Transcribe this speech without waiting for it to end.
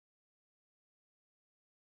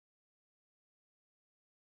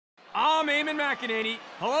I'm Eamon McEnany.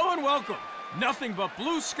 Hello and welcome. Nothing but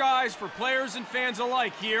blue skies for players and fans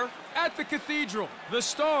alike here at the Cathedral. The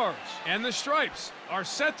Stars and the Stripes are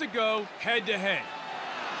set to go head-to-head.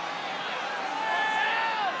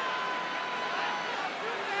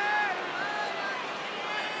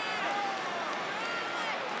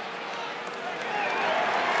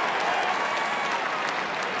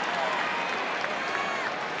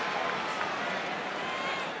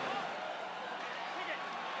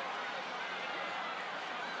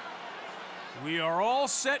 We are all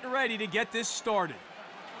set and ready to get this started.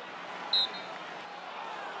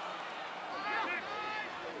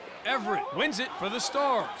 Everett wins it for the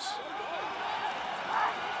Stars.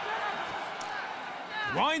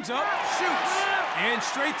 Winds up, shoots, and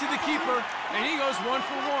straight to the keeper, and he goes 1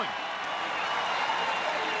 for 1.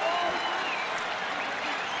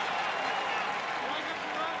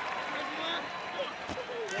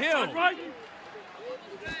 Hill. Ball side right.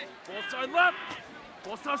 Ball side left.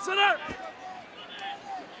 Ball stop center.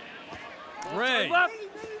 Ray. Left.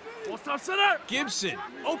 Ball stop center. Gibson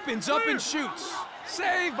opens up and shoots.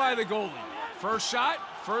 Saved by the goalie. First shot,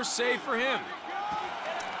 first save for him.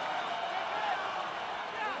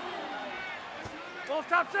 Ball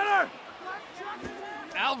stop center.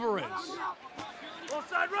 Alvarez. Ball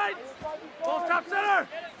side right. Ball stop center.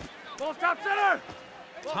 Ball stop center.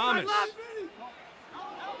 Ball Thomas. side left.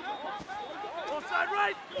 Ball side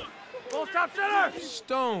right. Ball stop center.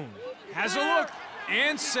 Stone has a look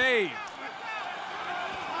and save.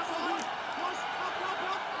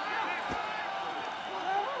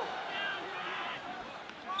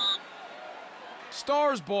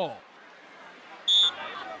 Stars ball.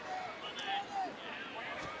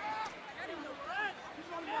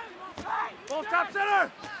 Ball stop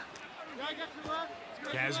center.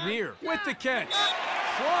 Casimir with the catch.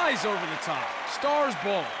 Flies over the top. Stars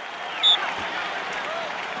ball. Ball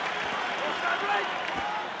side right.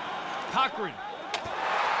 Cochran.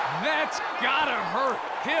 That's gotta hurt.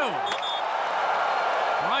 Hill.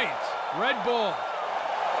 Bryant. Red ball.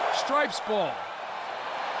 Stripes ball.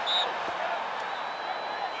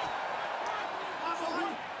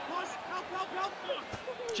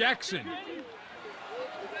 Jackson.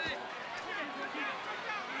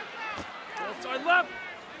 Ball side left.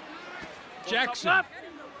 Jackson. Left.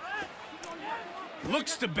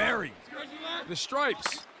 Looks to bury. The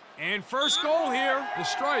Stripes. And first goal here. The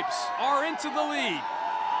Stripes are into the lead.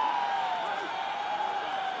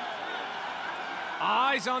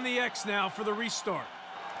 Eyes on the X now for the restart.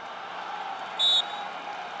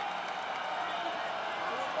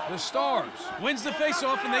 The Stars wins the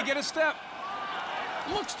faceoff and they get a step.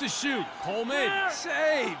 Looks to shoot. Coleman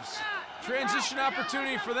saves. Transition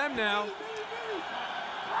opportunity for them now.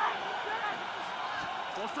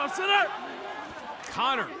 Ball stop center.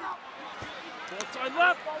 Connor Ball side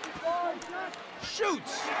left.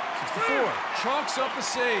 shoots. 64. Chalks up a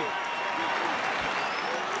save.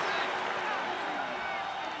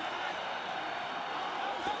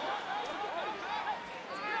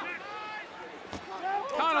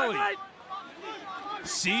 Connolly Right.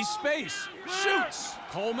 sees space. Shoots.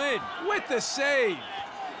 Coleman with the save.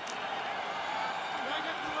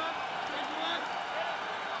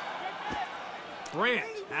 Brandt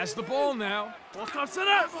has the ball now. Ball stop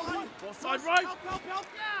center. Ball side right.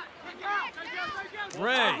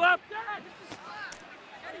 Ray. Left.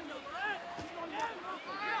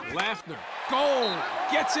 Laffner. Goal.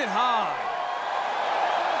 Gets it high.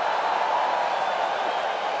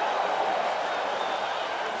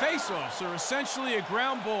 Faceoffs are essentially a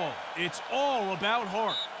ground ball. It's all about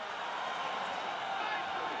heart.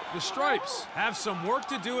 The Stripes have some work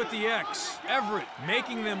to do at the X. Everett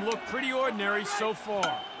making them look pretty ordinary so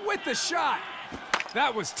far. With the shot.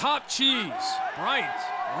 That was top cheese. Bryant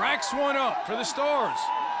racks one up for the Stars.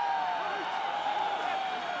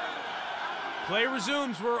 Play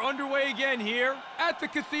resumes. We're underway again here at the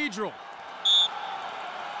Cathedral.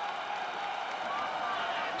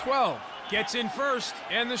 12 gets in first,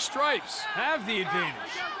 and the Stripes have the advantage.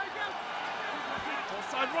 Ball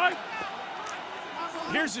side right.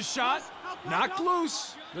 Here's a shot. Knocked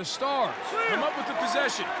loose. The Stars come up with the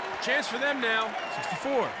possession. Chance for them now.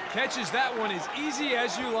 64 catches that one as easy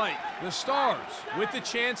as you like. The Stars with the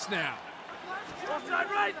chance now. Ball side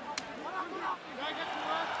right.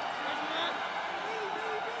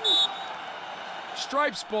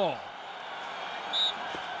 Stripes ball.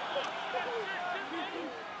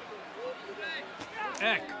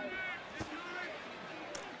 Eck.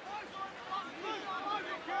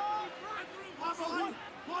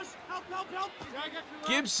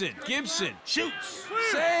 Gibson shoots.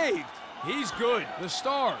 Saved. He's good. The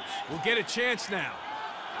Stars will get a chance now.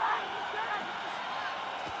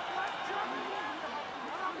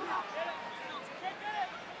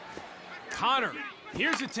 Connor,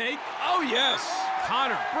 here's a take. Oh, yes.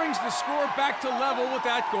 Connor brings the score back to level with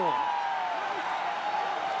that goal.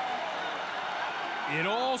 It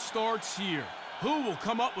all starts here. Who will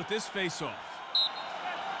come up with this faceoff?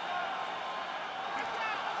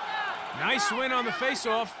 Nice win on the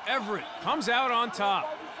faceoff. Everett comes out on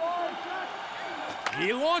top.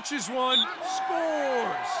 He launches one,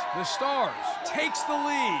 scores. The Stars takes the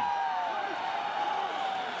lead.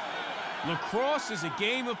 Lacrosse is a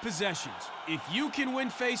game of possessions. If you can win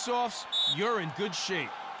faceoffs, you're in good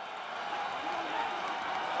shape.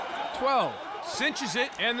 12 cinches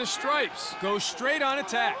it, and the Stripes go straight on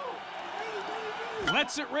attack.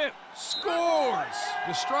 Lets it rip, scores.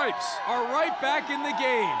 The Stripes are right back in the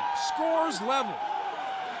game. Scores level.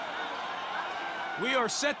 We are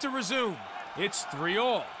set to resume. It's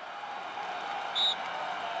 3-all.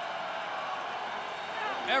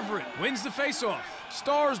 Everett wins the faceoff.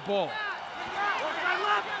 Stars ball.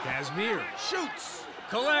 Casimir shoots,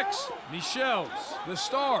 collects, Michel's. The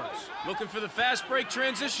Stars looking for the fast break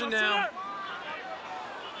transition now.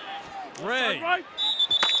 Ray.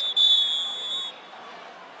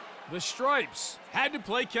 The Stripes had to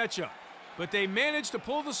play catch-up, but they managed to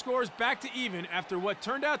pull the scores back to even after what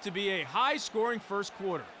turned out to be a high-scoring first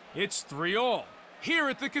quarter. It's 3-all. Here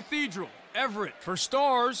at the Cathedral, Everett for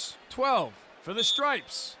Stars, 12 for the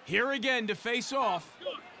Stripes. Here again to face off.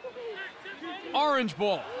 Orange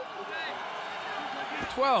ball.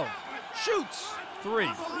 12 shoots, 3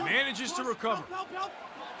 manages to recover.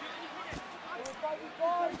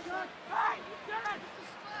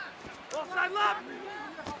 Ball side left.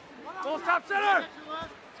 Ball top center.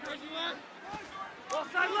 Ball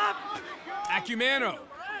side left. Acumano.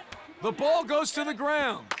 The ball goes to the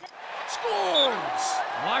ground. Scores!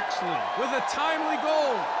 Loxley with a timely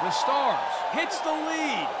goal. The Stars hits the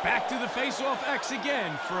lead. Back to the face-off X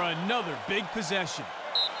again for another big possession.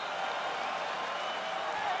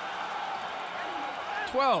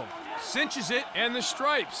 12 cinches it, and the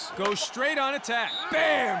Stripes go straight on attack.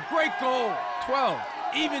 Bam! Great goal. 12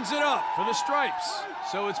 evens it up for the Stripes.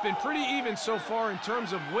 So it's been pretty even so far in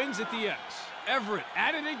terms of wins at the X. Everett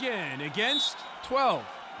at it again against 12.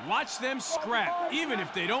 Watch them scrap, even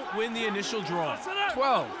if they don't win the initial draw.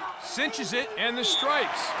 12 cinches it, and the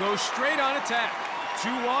Stripes go straight on attack. Too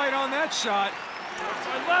wide on that shot.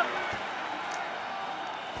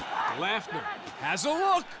 Laffner has a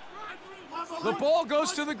look. The ball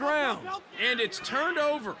goes to the ground, and it's turned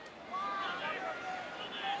over.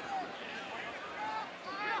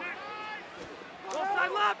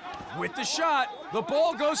 With the shot, the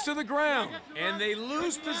ball goes to the ground, and they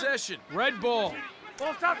lose possession. Red ball.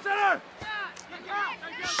 Ball top center.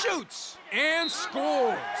 Shoots and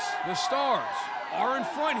scores. The Stars are in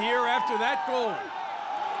front here after that goal.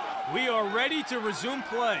 We are ready to resume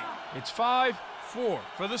play. It's 5-4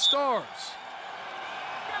 for the Stars.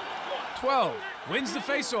 12 wins the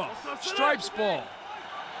faceoff. Stripes ball.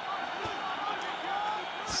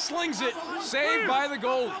 Slings it, saved by the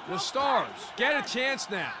goalie. The Stars get a chance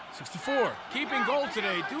now. 64, keeping goal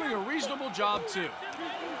today, doing a reasonable job too.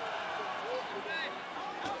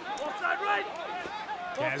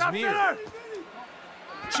 Casimir.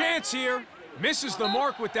 Chance here. Misses the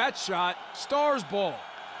mark with that shot. Stars ball.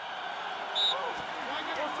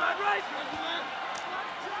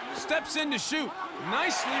 Steps in to shoot.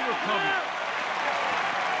 Nicely recovered.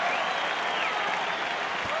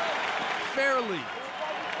 Fairly.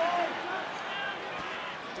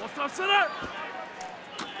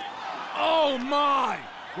 Oh my!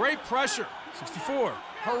 Great pressure. 64.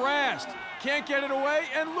 Harassed. Can't get it away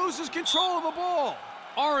and loses control of the ball.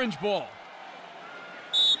 Orange ball.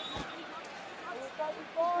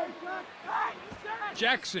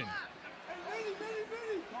 Jackson.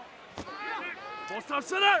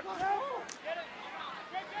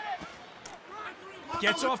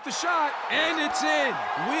 Gets off the shot, and it's in.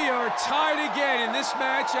 We are tied again in this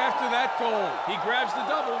match after that goal. He grabs the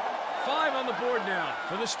double. 5 on the board now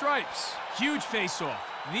for the Stripes. Huge face-off.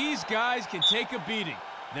 These guys can take a beating.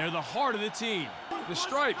 They're the heart of the team. The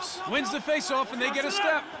Stripes wins the face-off, and they get a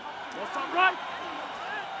step.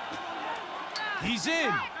 He's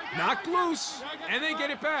in, knocked loose, and they get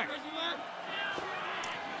it back.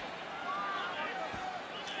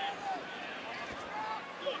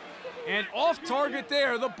 And off target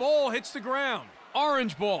there, the ball hits the ground.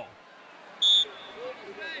 Orange ball.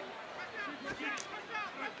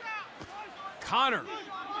 Connor.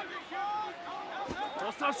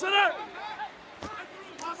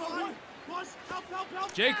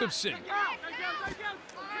 Jacobson.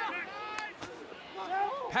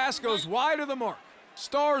 Pass goes wide of the mark.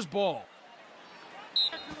 Stars ball.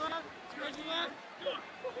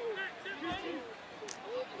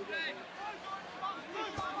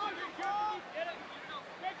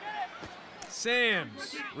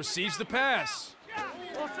 Sams receives the pass.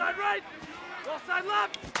 Ball side right. Ball side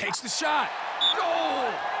left. Takes the shot.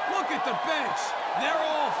 Goal! Look at the bench. They're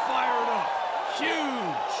all fired up.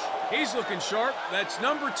 Huge. He's looking sharp. That's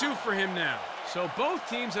number 2 for him now. So both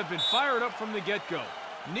teams have been fired up from the get-go.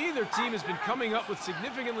 Neither team has been coming up with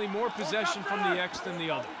significantly more possession from the X than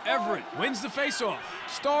the other. Everett wins the faceoff.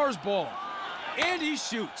 Stars ball. And he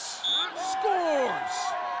shoots. Scores!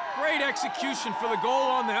 Great execution for the goal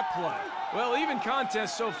on that play. Well, even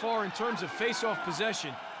contest so far in terms of face-off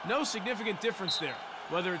possession. No significant difference there.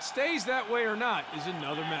 Whether it stays that way or not is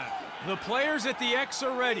another matter. The players at the X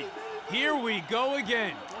are ready. Here we go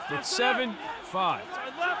again. It's 7-5. Side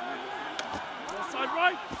left. Ball side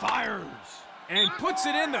right. Fires and puts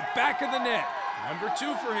it in the back of the net. Number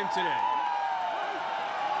 2 for him today.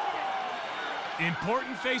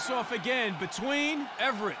 Important face-off again between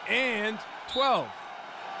Everett and 12.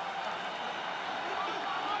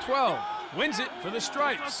 12 wins it for the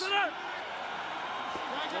Stripes.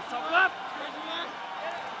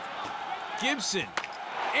 Gibson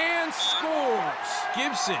and scores.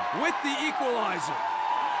 Gibson with the equalizer.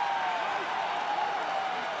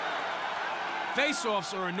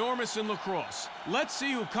 Face-offs are enormous in lacrosse. Let's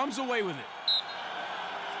see who comes away with it.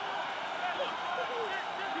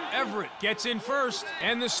 Everett gets in first,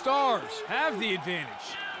 and the Stars have the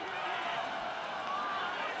advantage.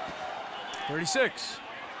 36.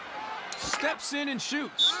 Steps in and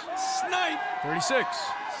shoots. Snipe. 36.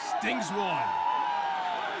 Stings one.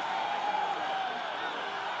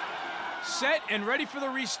 Set and ready for the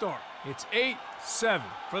restart. It's 8-7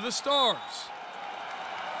 for the Stars.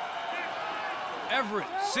 Everett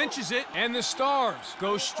cinches it, and the Stars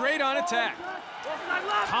go straight on attack.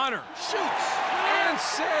 Connor shoots and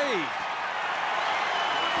save.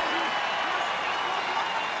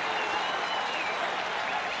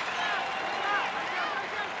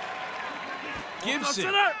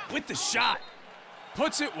 Gibson with the shot.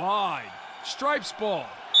 Puts it wide. Stripes ball.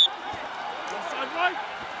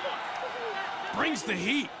 Brings the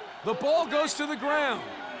heat. The ball goes to the ground.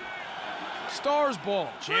 Stars ball.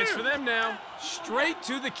 Chance for them now. Straight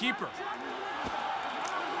to the keeper.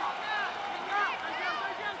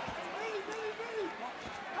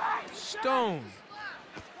 Stone.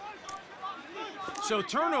 So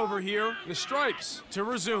turnover here, the Stripes to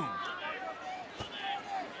resume.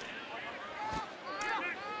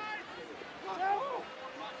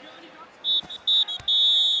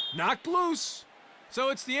 Knocked loose. So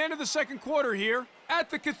it's the end of the second quarter here at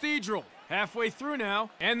the Cathedral. Halfway through now,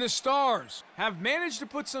 and the Stars have managed to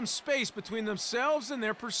put some space between themselves and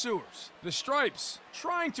their pursuers. The Stripes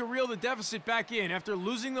trying to reel the deficit back in after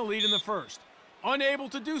losing the lead in the first. Unable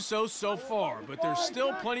to do so far, but there's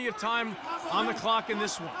still plenty of time on the clock in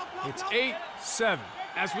this one. It's 8-7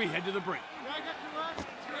 as we head to the break.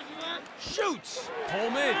 Shoots!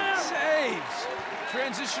 Coleman saves!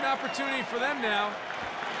 Transition opportunity for them now.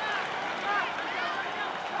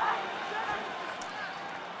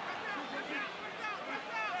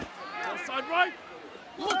 Side right.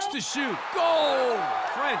 Looks to shoot. Goal!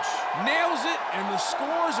 French nails it, and the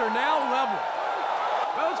scores are now level.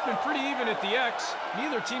 Well, it's been pretty even at the X.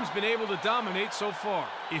 Neither team's been able to dominate so far.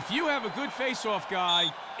 If you have a good face-off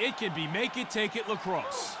guy, it can be make-it-take-it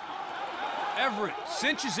lacrosse. Everett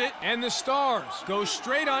cinches it, and the Stars go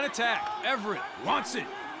straight on attack. Everett wants it.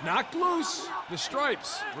 Knocked loose. The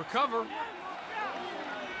Stripes recover.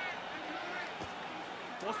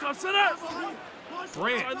 Ball stop center.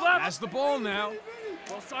 Grant has the ball now.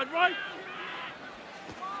 Ball side right.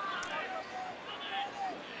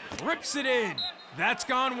 Rips it in. That's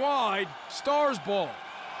gone wide. Stars ball.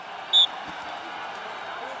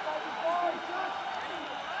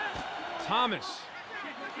 Thomas.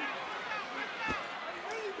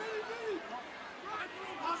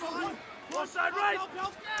 Ball side right.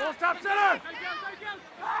 Ball stop center.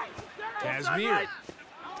 Casimir.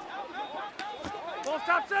 Ball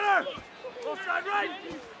stop center. Ball side right.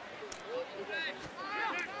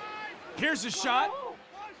 Here's a shot.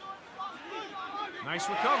 Nice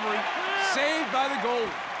recovery. Saved by the goalie.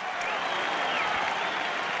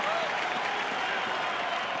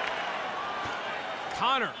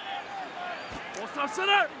 Connor. Ball stop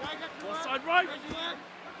center. Ball side right.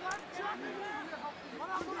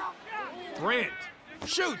 Grant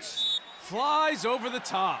shoots. Flies over the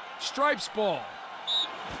top. Stripes ball.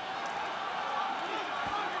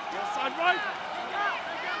 Ball side right.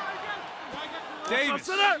 Davis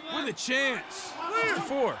with a chance.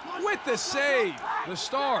 64 with the save. The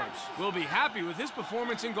Stars will be happy with his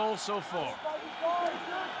performance in goal so far.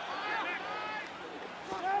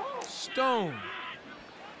 Stone.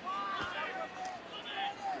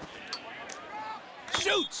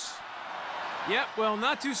 Shoots! Yep, well,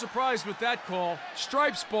 not too surprised with that call.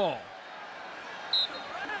 Stripes ball.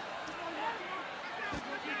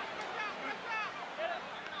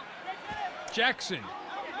 Jackson.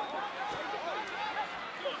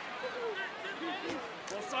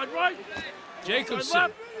 Ball side right.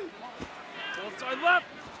 Jacobson. Ball side left.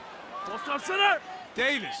 Ball side center.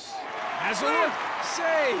 Davis has a look.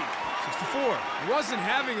 Save. 64. Wasn't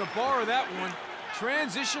having a bar of that one.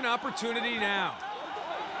 Transition opportunity now.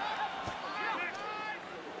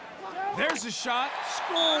 There's a shot.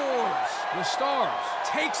 Scores. The Stars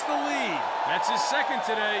takes the lead. That's his second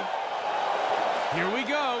today. Here we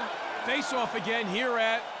go. Face-off again here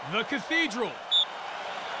at the Cathedral.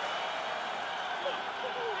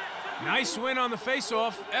 Nice win on the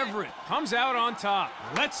face-off. Everett comes out on top.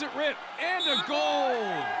 Lets it rip. And a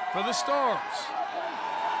goal for the Stars.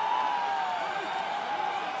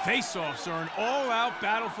 Face-offs are an all-out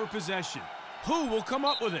battle for possession. Who will come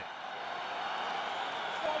up with it?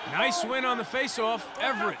 Nice win on the face-off.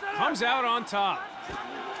 Everett comes out on top.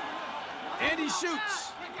 And he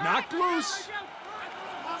shoots. Knocked loose.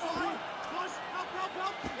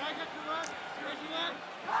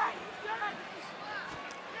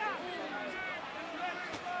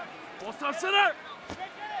 Ball side center.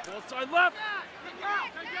 Ball side left.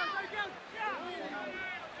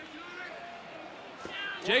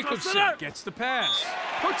 Jacobson gets the pass.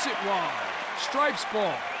 Puts it wide. Stripes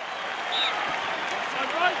ball.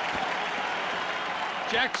 Side right.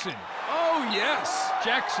 Jackson. Oh, yes.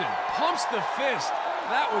 Jackson pumps the fist.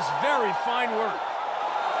 That was very fine work.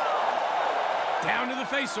 Down to the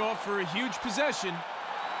face-off for a huge possession.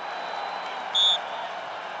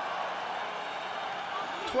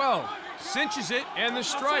 12. Cinches it, and the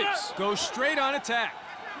Stripes go straight on attack.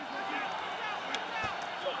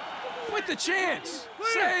 With the chance.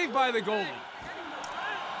 Saved by the goalie.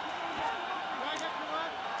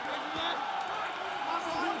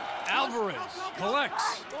 Alvarez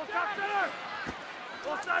collects. Ball top center.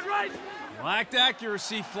 Ball side right. Lacked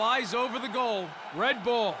accuracy, flies over the goal. Red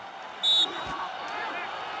ball.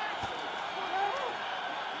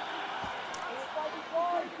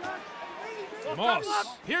 Moss,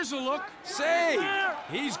 here's a look. Save.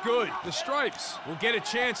 He's good. The Stripes will get a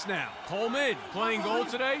chance now. Coleman playing goal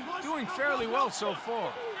today, doing fairly well so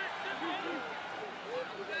far.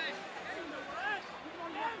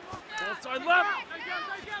 Ball side left.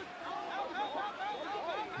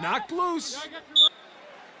 Knocked loose.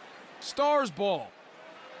 Stars ball.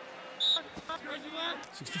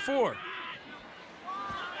 64.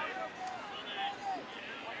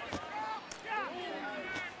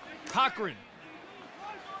 Cochran.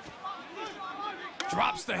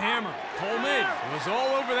 Drops the hammer. Coleman was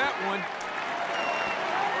all over that one.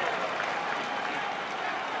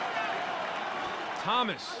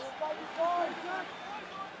 Thomas.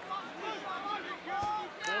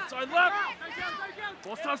 Ball side left.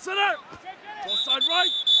 Ball side center. Ball side right.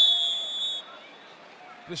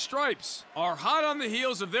 The Stripes are hot on the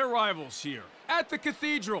heels of their rivals here at the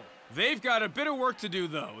Cathedral. They've got a bit of work to do,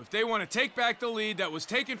 though, if they want to take back the lead that was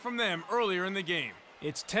taken from them earlier in the game.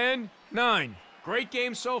 It's 10-9. Great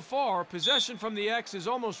game so far. Possession from the X is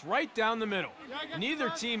almost right down the middle. Neither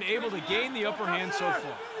team able to gain the upper hand so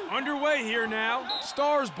far. Underway here now.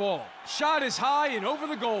 Stars ball. Shot is high and over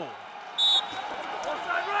the goal. Ball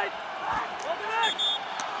side right. Over the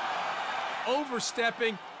net.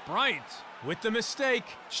 Overstepping. Bryant with the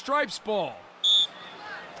mistake. Stripes ball.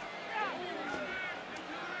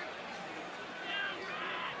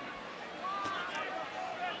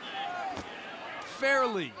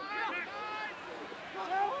 Fairly.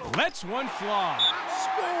 Lets one fly.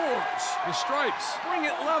 Scores. The Stripes bring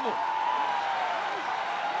it level.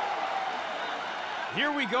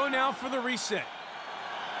 Here we go now for the reset.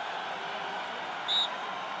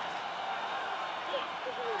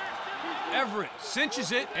 Everett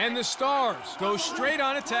cinches it, and the Stars go straight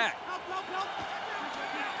on attack.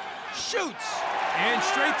 Shoots, and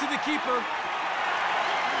straight to the keeper.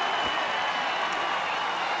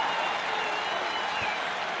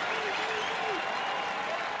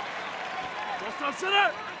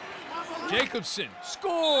 Center. Jacobson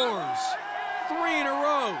scores. 3 in a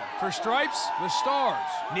row. For Stripes, the Stars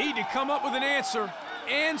need to come up with an answer,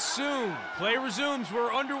 and soon. Play resumes.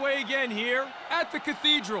 We're underway again here at the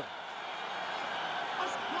Cathedral.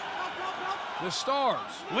 The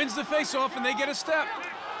Stars wins the faceoff, and they get a step.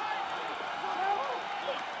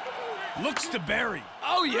 Looks to bury.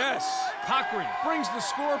 Oh, yes. Cochran brings the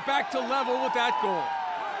score back to level with that goal.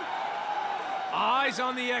 Eyes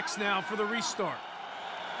on the X now for the restart.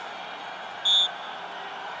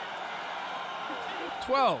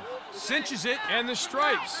 12 cinches it, and the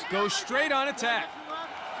Stripes go straight on attack.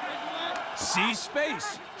 Sees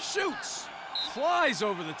space, shoots, flies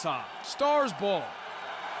over the top. Stars ball.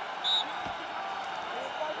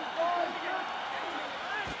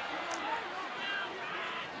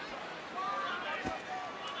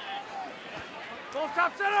 Ball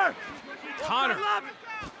top center. Connor.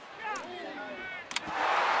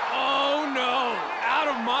 Oh no, out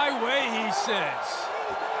of my way, he says.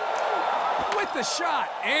 With the shot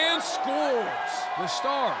and scores. The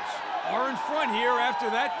Stars are in front here after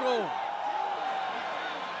that goal.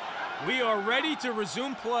 We are ready to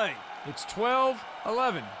resume play. It's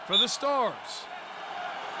 12-11 for the Stars.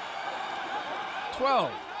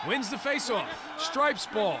 12 wins the faceoff. Stripes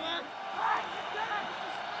ball.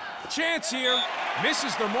 Chance here.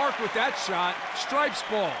 Misses the mark with that shot. Stripes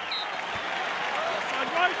ball.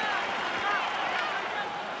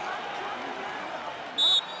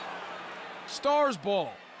 Stars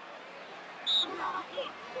ball.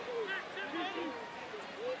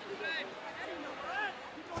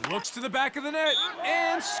 Looks to the back of the net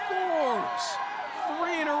and scores.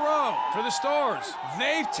 3 in a row for the Stars.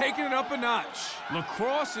 They've taken it up a notch.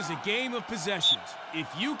 Lacrosse is a game of possessions. If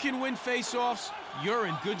you can win faceoffs, you're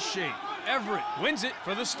in good shape. Everett wins it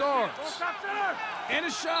for the Stars. And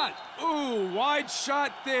a shot. Ooh, wide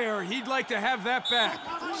shot there. He'd like to have that back.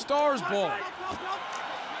 Stars ball.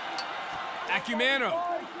 Acumano.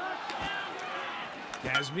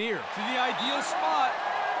 Casimir to the ideal spot.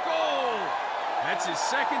 Goal! That's his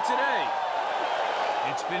second today.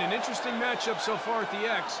 It's been an interesting matchup so far at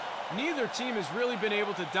the X. Neither team has really been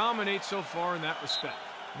able to dominate so far in that respect.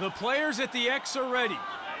 The players at the X are ready.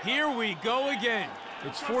 Here we go again.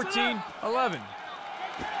 It's 14-11.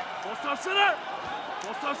 Ball stop center.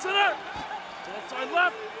 Ball stop center. Ball side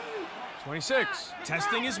left. 26,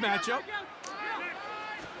 testing his matchup.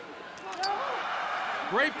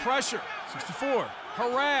 Great pressure. 64,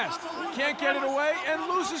 harassed. Can't get it away and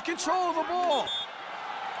loses control of the ball.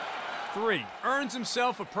 3, earns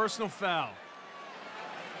himself a personal foul.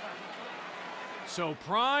 So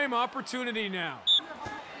prime opportunity now.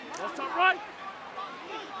 Ball stop right.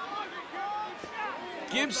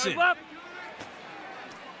 Gibson.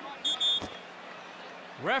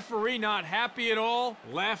 Referee not happy at all.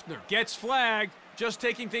 Laffner gets flagged, just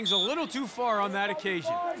taking things a little too far on that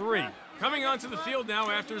occasion. 3, coming onto the field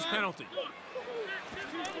now after his penalty.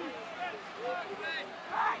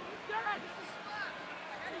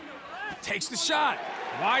 Takes the shot.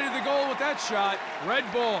 Wide of the goal with that shot. Red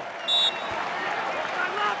ball.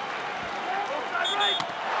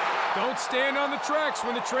 Don't stand on the tracks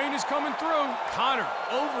when the train is coming through. Connor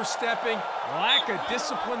overstepping. Lack of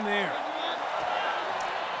discipline there.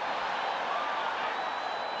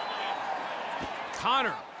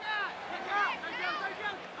 Connor.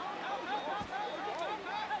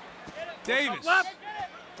 Davis.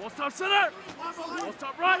 Ball stop center. Ball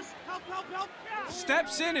stop right.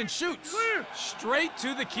 Steps in and shoots. Straight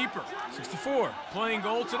to the keeper. 64, playing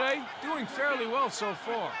goal today. Doing fairly well so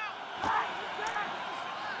far.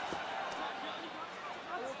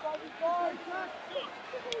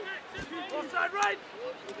 Ball side right.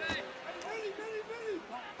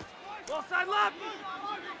 Ball side left.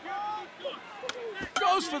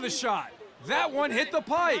 Goes for the shot. That one hit the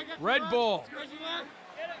pipe. Red ball.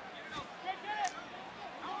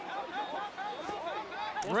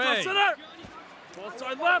 Ray. Ball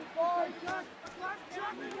side left.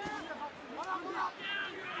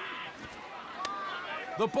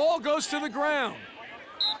 The ball goes to the ground.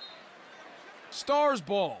 Stars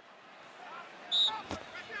ball.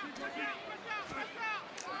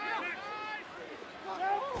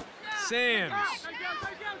 Sams.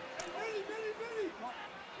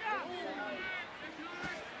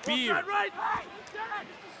 Beer. Ball side right.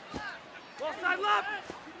 Ball side left.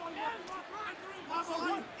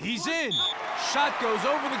 He's in. Shot goes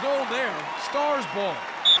over the goal there. Stars ball.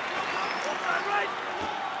 Ball side right.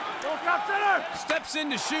 Ball top center. Steps in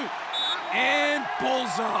to shoot. And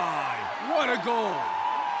bullseye. What a goal.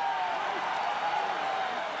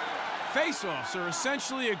 Faceoffs are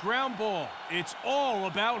essentially a ground ball. It's all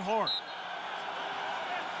about heart.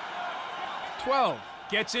 12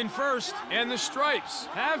 gets in first, and the Stripes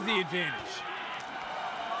have the advantage.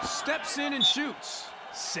 Steps in and shoots.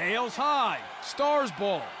 Sails high. Stars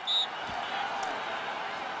ball.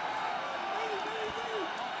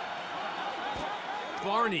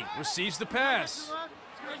 Barney receives the pass.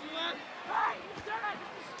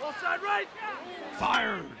 Ball side right.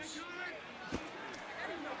 Fires.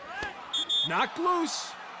 Knocked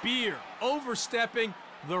loose. Beer overstepping.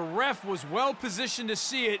 The ref was well positioned to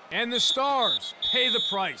see it, and the Stars pay the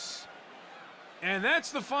price. And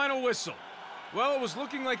that's the final whistle. Well, it was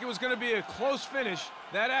looking like it was going to be a close finish.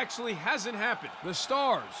 That actually hasn't happened. The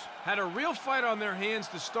Stars had a real fight on their hands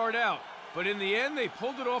to start out, but in the end, they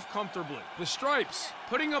pulled it off comfortably. The Stripes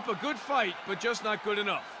putting up a good fight, but just not good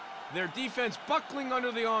enough. Their defense buckling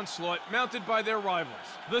under the onslaught mounted by their rivals.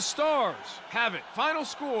 The Stars have it. Final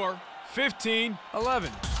score,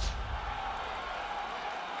 15-11.